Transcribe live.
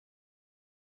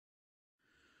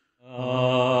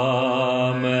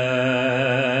Amen.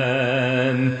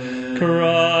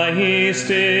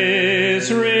 Christ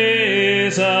is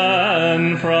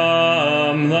risen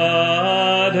from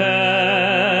the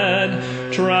dead,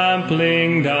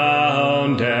 trampling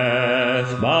down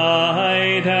death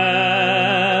by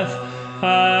death,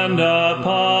 and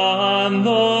upon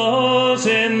those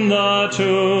in the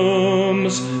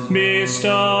tombs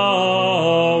bestowing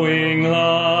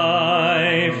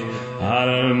life.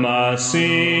 Al-Masihu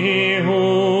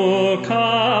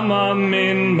kama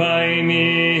min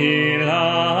bayni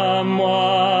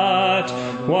al-amwat,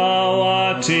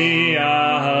 wawati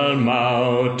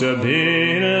al-maut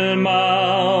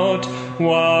bil-maut,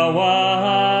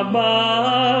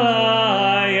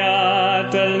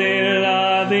 wawabayat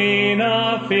lilladhina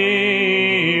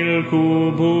fil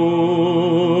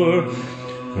kubur.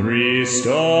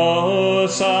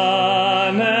 Christos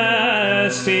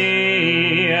anesti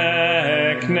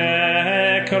ek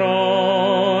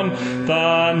nekron,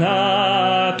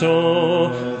 thanaton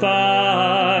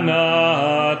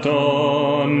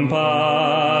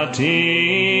patisas,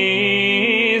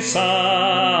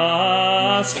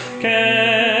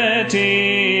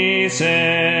 ketis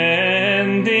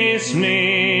endis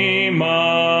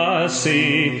mnemasi,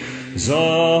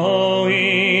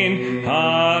 zoin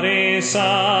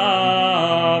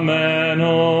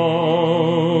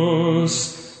harisamenos.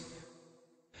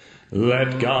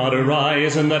 Let God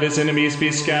arise, and let his enemies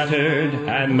be scattered,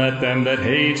 and let them that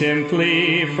hate him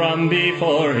flee from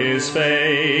before his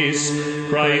face.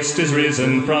 Christ is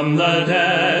risen from the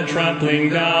dead, trampling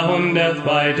down death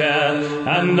by death,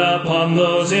 and upon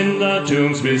those in the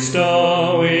tombs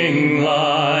bestowing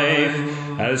life.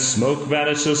 As smoke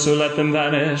vanishes, so let them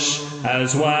vanish,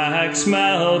 as wax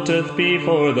melteth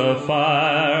before the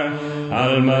fire.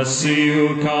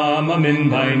 Al-Masihu kama min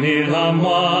bayni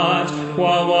al-amwat,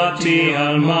 wawati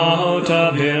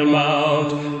al-mauta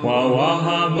bil-maut,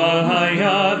 wawahab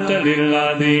al-hayat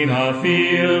lilladhina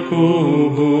fil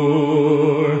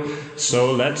kubur.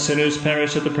 So let sinners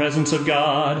perish at the presence of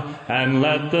God, and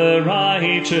let the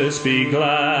righteous be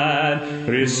glad.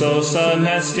 Christos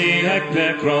anesti ek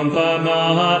nekron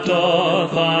thanaton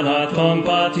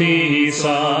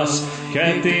patisas,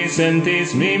 ketis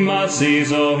entis mimasi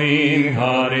zoin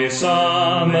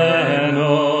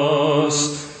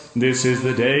harisamenos. This is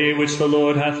the day which the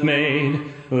Lord hath made.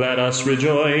 Let us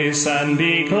rejoice and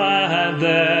be glad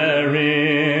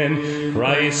therein.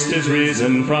 Christ is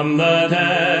risen from the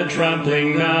dead,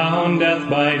 trampling down death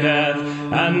by death,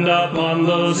 and upon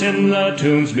those in the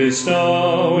tombs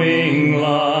bestowing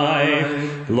life.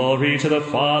 Glory to the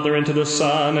Father, and to the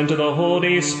Son, and to the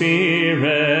Holy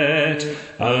Spirit.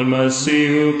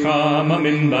 Al-Masihu kama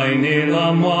min bayni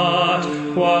al-amwat,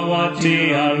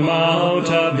 wawati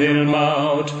al-mauta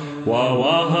bil-maut,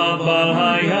 wawahab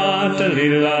al-hayat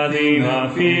lilladhina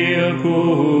fil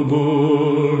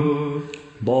kubur.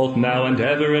 Both now and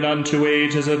ever and unto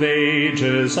ages of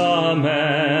ages.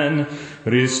 Amen.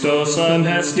 Christos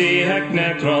anesti ek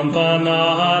nekron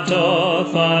thanaton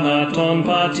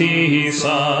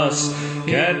patisas,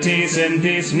 ketis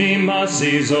entis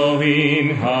mnemasi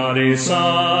zoin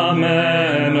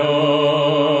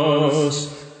harisamenos.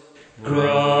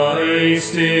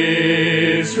 Christ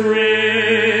is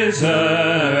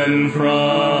risen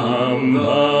from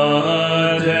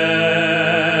the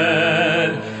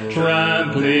dead,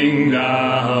 trampling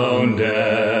down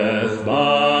death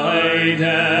by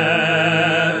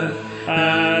death,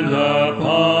 and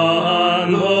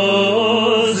upon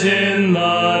those in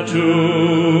the tomb